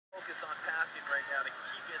focus on passing right now to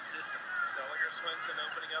keep in system. Seliger Swinson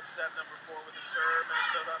opening up set number 4 with a serve.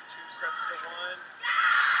 Minnesota up 2-1.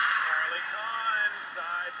 Carly Kahn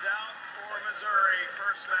sides out for Missouri.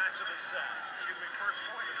 First match of the set. Excuse me, first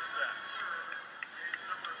point of the set.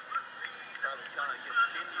 Carly Kahn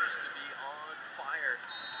continues to be on fire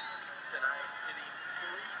tonight, hitting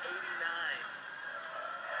 .389.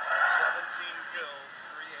 17 kills,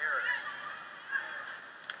 3 errors.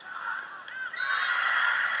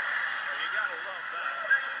 Well, you gotta love that.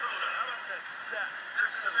 How about that set?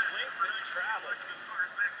 Just the length it travels.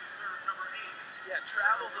 Yeah, it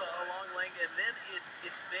travels a long length, and then it's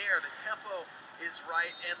there. The tempo is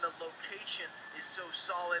right, and the location is so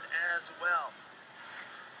solid as well.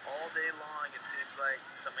 All day long, it seems like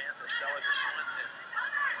Samantha Seliger Swinson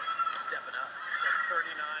is stepping up. She's got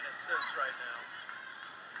 39 assists right now.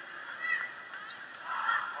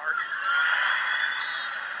 Hart.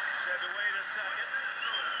 She had to wait a second,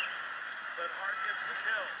 but Hart gets the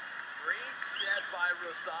kill. Great set by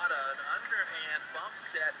Rosada, an underhand bump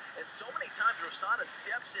set, and so many times Rosada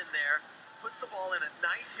steps in there, puts the ball in a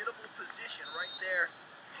nice hittable position right there.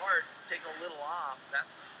 Hart taking a little off.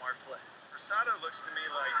 That's the smart play. Rosada looks to me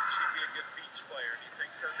like she'd be a good beach player. Do you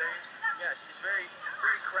think so, Dave? Yeah, she's very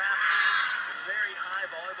crafty, very high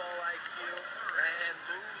volleyball IQ, and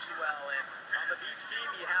moves well. And on the beach game,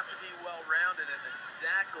 you have to be well-rounded, and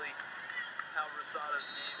exactly how Rosada's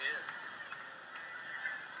game is.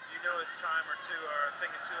 You know, a time or two, or a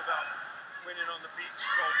thing or two about winning on the beach,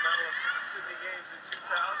 gold medalist in the Sydney Games in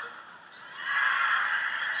 2000.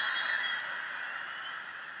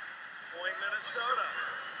 Point Minnesota.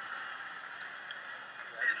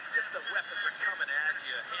 Just the weapons are coming at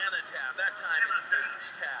you. Hannah tap. That time it's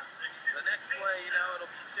Paige tap. The next play, you know,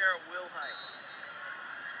 it'll be Sarah Wilhite.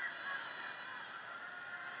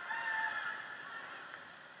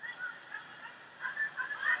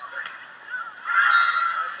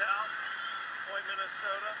 That's out. Point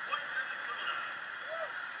Minnesota.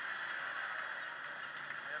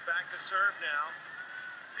 And back to serve now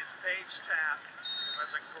is Paige Tap, who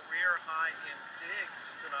has a career high in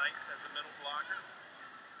digs tonight as a middle blocker.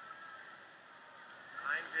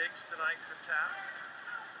 9 digs tonight for Tap.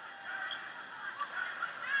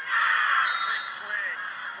 Big swing.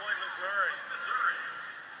 Point Missouri.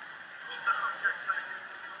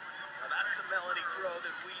 Now that's the Melanie Crow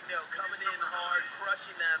that we know, coming in hard,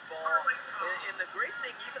 crushing that ball. And the great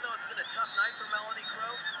thing, even though it's been a tough night for Melanie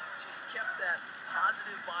Crow, she's kept that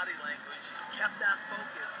positive body language, she's kept that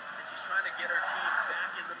focus, and she's trying to get her team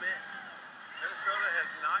back in the mix. Minnesota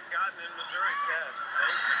has not gotten in Missouri's head.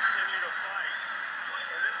 They continue to fight.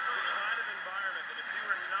 And this is the kind of environment that if you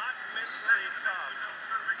were not mentally tough,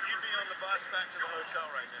 you'd be on the bus back to the hotel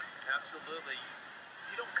right now. Absolutely.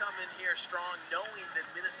 You don't come in here strong knowing that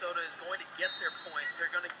Minnesota is going to get their points,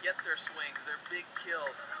 they're going to get their swings, their big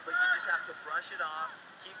kills, but you just have to brush it off,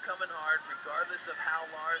 keep coming hard, regardless of how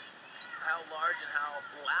large and how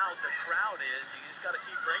loud the crowd is. You just got to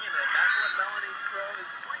keep bringing it. That's what Melanie's Crow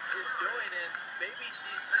is doing, and maybe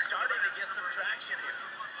she's starting to get some traction here.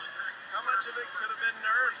 How much of it could have been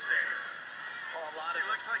nerves, Dave? Oh, a lot She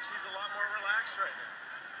of it. looks like she's a lot more relaxed right now.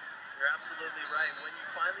 You're absolutely right. When you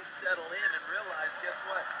finally settle in and realize, guess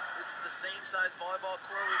what? This is the same size volleyball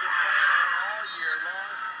Crow we've been playing on all year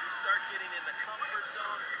long. You start getting in the comfort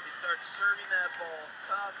zone. You start serving that ball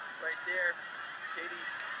tough right there. Katie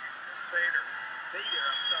Thader,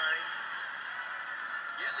 I'm sorry.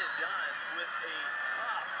 Getting it done with a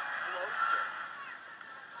tough float serve.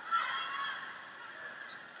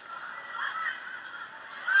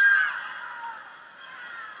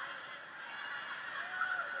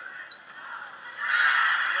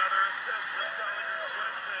 Assist for Seliger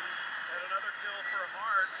Swinson and another kill for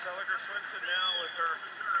Hart. Seliger Swinson now with her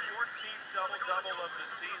 14th double-double of the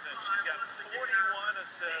season. She's got 41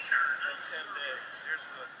 assists and 10 digs.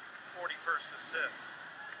 Here's the 41st assist.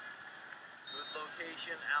 Good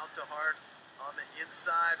location out to Hart on the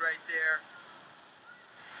inside right there.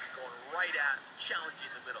 Going right at and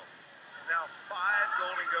challenging the middle. So now 5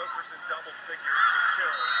 Golden Gophers in double figures with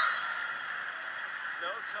kills.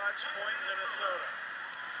 No touch, point Minnesota.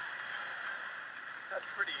 That's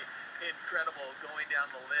pretty incredible going down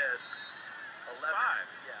the list. 11,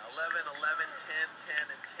 5. Yeah, 11, 11, 10,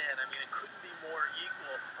 10, and 10. I mean, it couldn't be more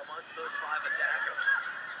equal amongst those 5 attackers.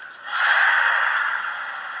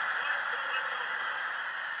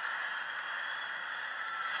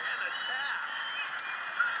 And a tap.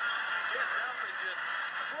 Getting up and just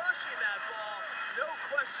crushing that ball. No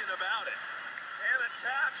question about it. Hannah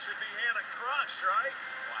Tap should be Hannah Crush, right?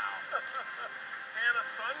 Wow. Hannah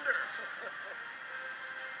Thunder.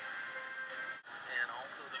 And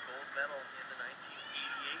also the gold medal in the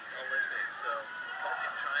 1988 So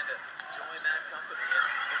McCutcheon trying to join that company.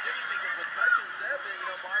 And it's interesting because McCutcheon said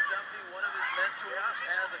that, Marv Duffy, one of his mentors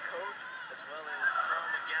as a coach, as well as Carl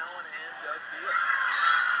McGowan and Doug Beal.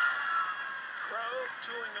 Crow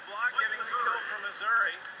tooling the block, getting the kill from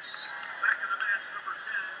Missouri. And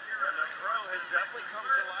Crow has definitely come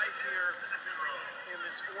to life here in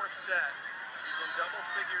this fourth set. She's in double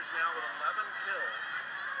figures now with 11 kills.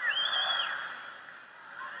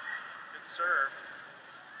 Good serve.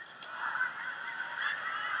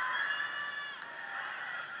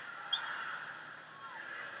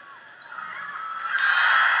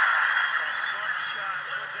 A smart shot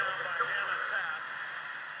put down by Hannah Tapp.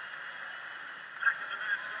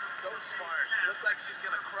 So smart. Looked like she's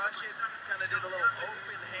going to crush it. Kind of did a little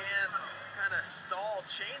open hand, kind of stall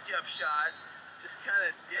change-up shot. Just kind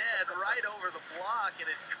of dead right over the block, and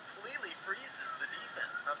it completely freezes the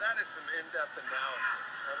defense. Now that is some in-depth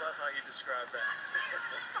analysis. I love how you describe that.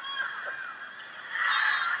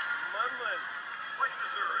 Munlin.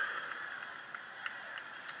 Missouri.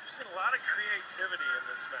 We've seen a lot of creativity in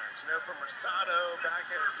this match. From Rosado, back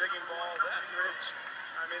at digging balls, Etheridge.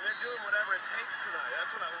 I mean, they're doing whatever it takes tonight.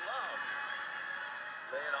 That's what I love.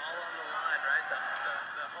 Lay it all on the line, right?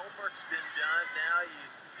 The homework's been done. Now you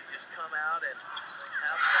just come out and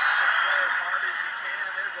have fun and play as hard as you can.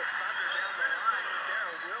 There's a thunder down the line.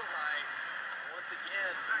 Sarah Wilhite, once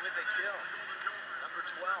again, with a kill. Number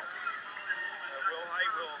 12.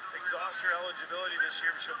 Wilhite will exhaust her eligibility this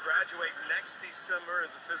year. She'll graduate next December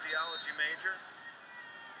as a physiology major.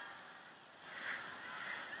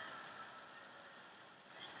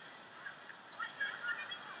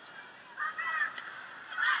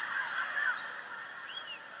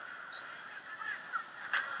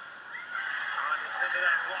 Into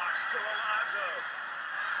that block, still alive though.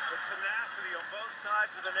 The tenacity on both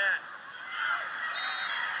sides of the net.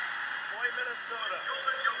 Point Minnesota.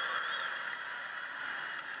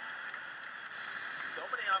 So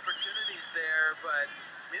many opportunities there, but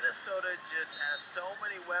Minnesota just has so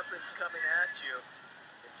many weapons coming at you.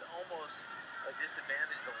 It's almost a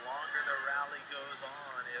disadvantage the longer the rally goes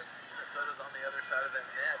on if Minnesota's on the other side of that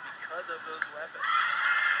net because of those weapons.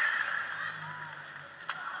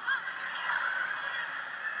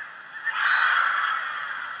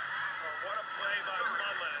 Play by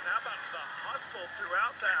Munlin, and how about the hustle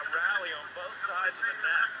throughout that rally on both sides of the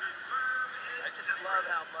net? I just love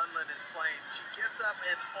how Munlin is playing. She gets up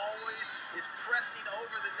and always is pressing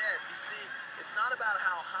over the net. You see, it's not about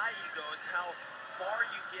how high you go, it's how far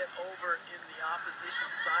you get over in the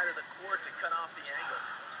opposition side of the court to cut off the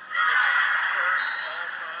angles. And it's first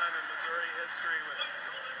all-time in Missouri history with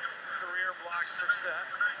career blocks per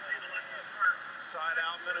set. Side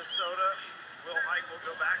out Minnesota. Wilhite will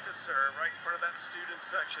go back to serve right in front of that student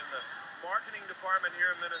section. The marketing department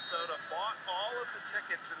here in Minnesota bought all of the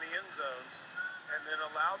tickets in the end zones and then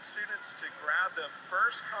allowed students to grab them.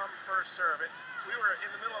 First come, first serve. We were in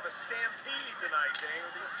the middle of a stampede tonight, Dane,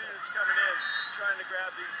 with these students coming in trying to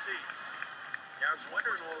grab these seats. Yeah, I was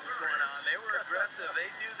wondering what was going on. They were aggressive. They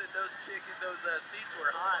knew that those seats were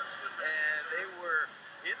hot, and they were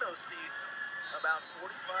in those seats about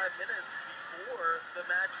 45 minutes before the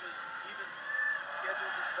match was even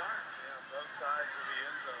scheduled to start. Yeah, on both sides of the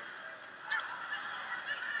end zone.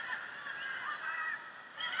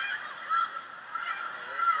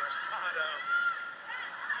 There's Rosado.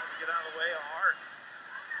 Trying to get out of the way of Hart.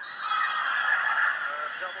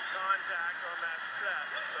 Double contact on that set,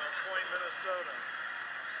 so point Minnesota.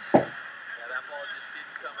 Yeah, that ball just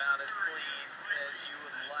didn't come out as clean as you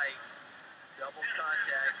would like. Double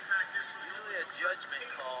contact, it's usually a judgment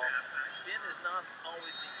call. Spin is not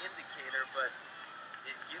always the indicator, but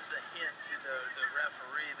it gives a hint to the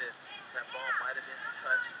referee that that ball might have been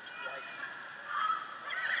touched twice.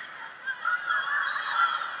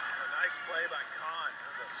 A nice play by Kahn. That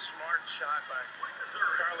was a smart shot by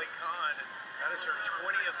Carly Kahn, and that is her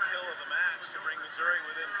 20th kill of the match to bring Missouri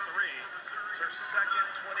within 3. It's her second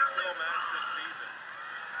 20-kill match this season.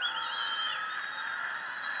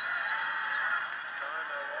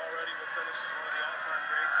 Finish as one of the all-time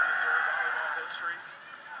greats in Missouri volleyball history.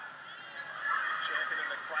 Champion in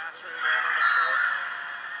the classroom and on the court.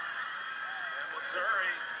 And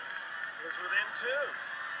Missouri is within 2.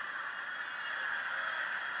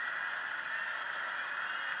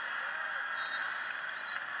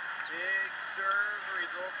 Big serve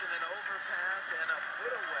results in an overpass and a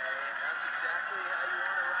put away, and that's exactly how you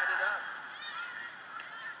want to ride it up.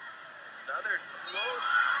 Another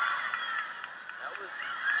close. That was...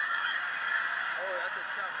 Oh, that's a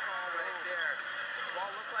tough call right there. The ball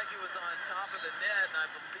looked like it was on top of the net, and I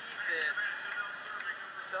believe that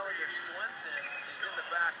Seliger Swenson is in the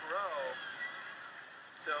back row.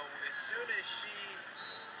 So as soon as she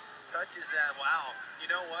touches that, wow, you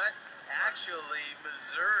know what? Actually,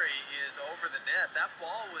 Missouri is over the net. That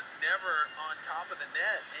ball was never on top of the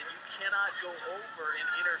net, and you cannot go over and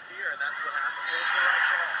interfere, and that's what happened. It was the right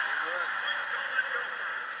call. It was.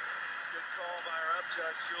 Good call by our up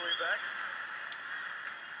judge, Julie Beck.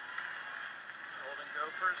 Golden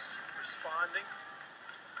Gophers responding.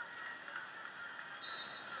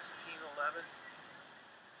 15-11.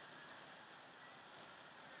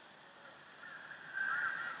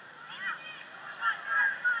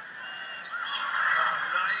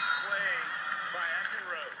 Nice play by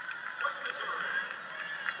Eckenrode.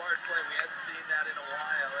 Smart play. We hadn't seen that in a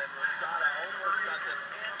while, and Rosada almost got the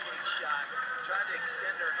pancake shot, trying to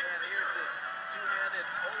extend her hand. Here's the two-handed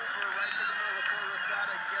over right to the middle of the court.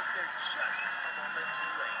 Rosada gets there just a moment too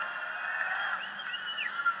late.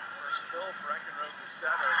 First kill for Eckenrode, the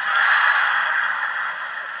setter.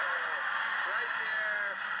 Right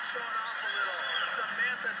there, showing off a little.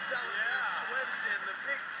 Samantha Seliger-Swenson, the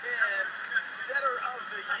Big Ten setter of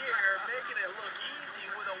the year, making it look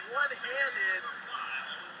easy with a one-handed,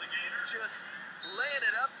 just laying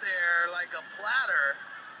it up there like a platter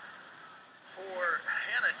for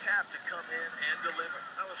Hannah Tapp to come in and deliver.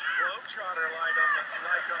 That was Globetrotter-like on the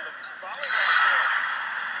volleyball court.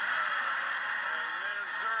 And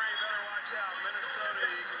Missouri better watch out. Minnesota,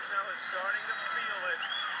 you can tell, is starting to feel it.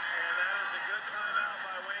 And that is a good timeout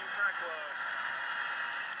by Wayne Kreklow.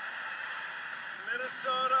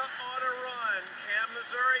 Minnesota on a run. Can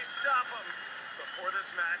Missouri stop them before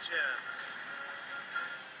this match ends?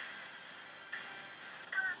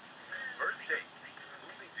 First Take,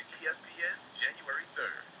 moving to ESPN January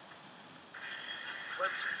 3rd.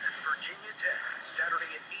 Clemson and Virginia Tech,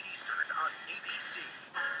 Saturday at 8 Eastern on ABC.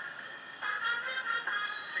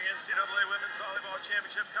 The NCAA Women's Volleyball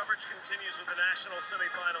Championship coverage continues with the national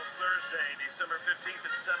semifinals Thursday, December 15th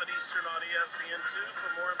at 7 Eastern on ESPN2.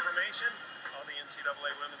 For more information on the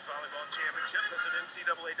NCAA Women's Volleyball Championship, visit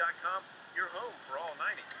ncaa.com, your home for all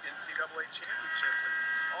 90 NCAA championships,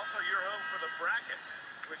 and also your home for the bracket,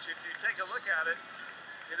 which, if you take a look at it,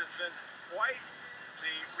 it has been quite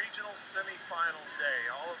the regional semifinal day.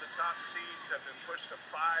 All of the top seeds have been pushed to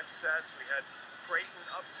 5 sets. We had Creighton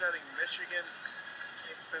upsetting Michigan.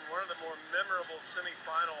 It's been one of the more memorable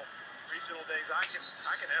semifinal regional days I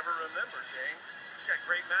can ever remember, James. It's got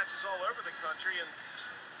great matches all over the country, and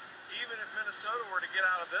even if Minnesota were to get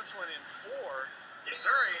out of this one in 4,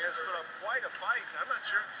 Missouri has put up quite a fight, and I'm not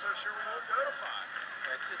so sure we won't go to 5.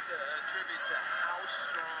 It's just a tribute to how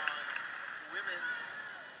strong women's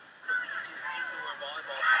collegiate indoor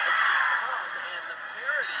volleyball has become, and the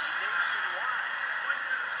parity nationwide.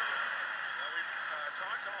 Now, we've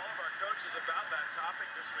talked to all of our coaches about that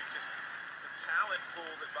topic this week, just the talent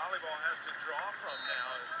pool that volleyball has to draw from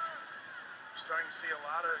now. Is starting to see a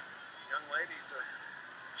lot of young ladies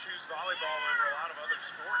choose volleyball over a lot of other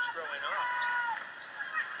sports growing up.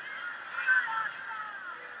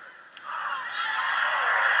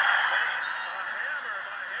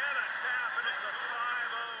 It's a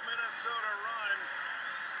 5-0 Minnesota run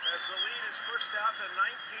as the lead is pushed out to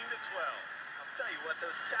 19-12. I'll tell you what,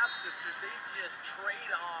 those Tapp sisters, they just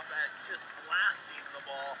trade off at just blasting the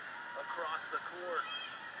ball across the court.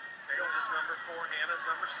 Hales is number 4, Hannah's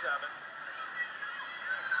number 7. Here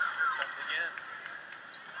it comes again.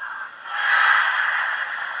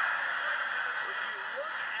 When you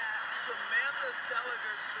look at Samantha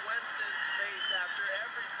Seliger-Swenson's face after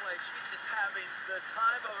every play, she's just having the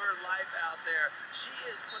time of her life out there. She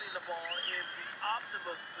is putting the ball in the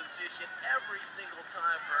optimum position every single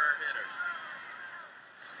time for her hitters.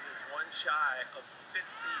 She is one shy of 50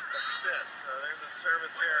 assists. So there's a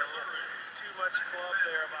service there. A little too much club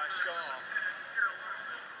there by Shaw.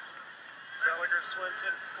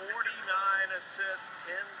 Seliger-Swenson, 49 assists,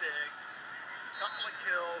 10 digs, couple of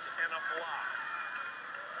kills, and a block.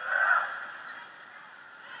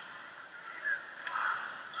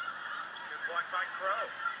 Good block by Crow.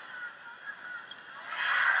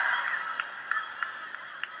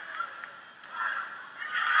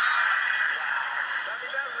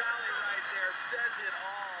 Says it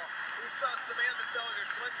all. We saw Samantha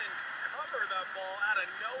Seliger-Swenson cover that ball out of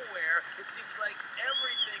nowhere. It seems like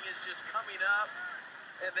everything is just coming up.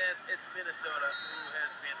 And then it's Minnesota, who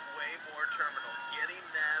has been way more terminal, getting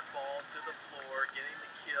that ball to the floor, getting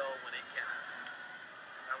the kill when it counts.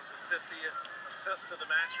 That was the 50th assist of the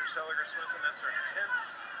match for Seliger-Swenson. That's her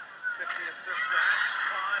 10th 50 assist match.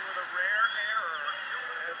 Klein with a rare error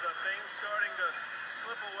as things starting to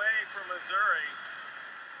slip away from Missouri.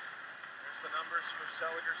 There's the numbers for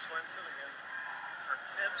Seliger-Swenson again. Her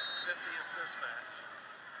 10th 50 assist match.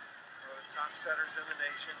 One of the top setters in the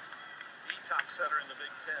nation. Beat top setter in the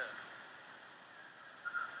Big Ten.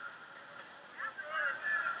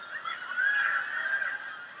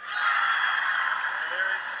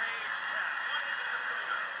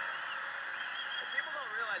 People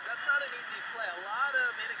don't realize that's not an easy play. A lot of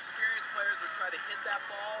inexperienced players would try to hit that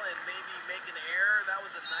ball and maybe make an error. That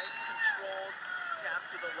was a nice controlled tap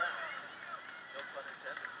to the left. No pun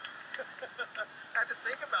intended. Had to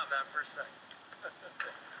think about that for a second.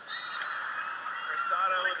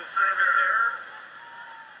 Rosado with the service error.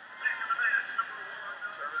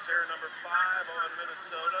 Service error number 5 on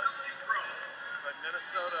Minnesota. But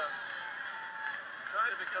Minnesota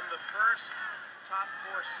trying to become the first top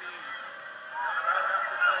 4 seed not to have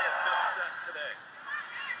to play a 5th set today.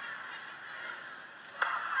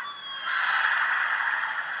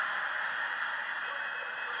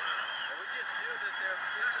 And we just knew that their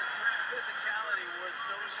physicality was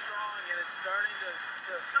so strong, and it's starting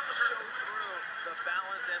to show through the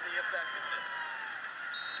balance and the effectiveness.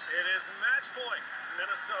 It is match point,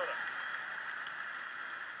 Minnesota.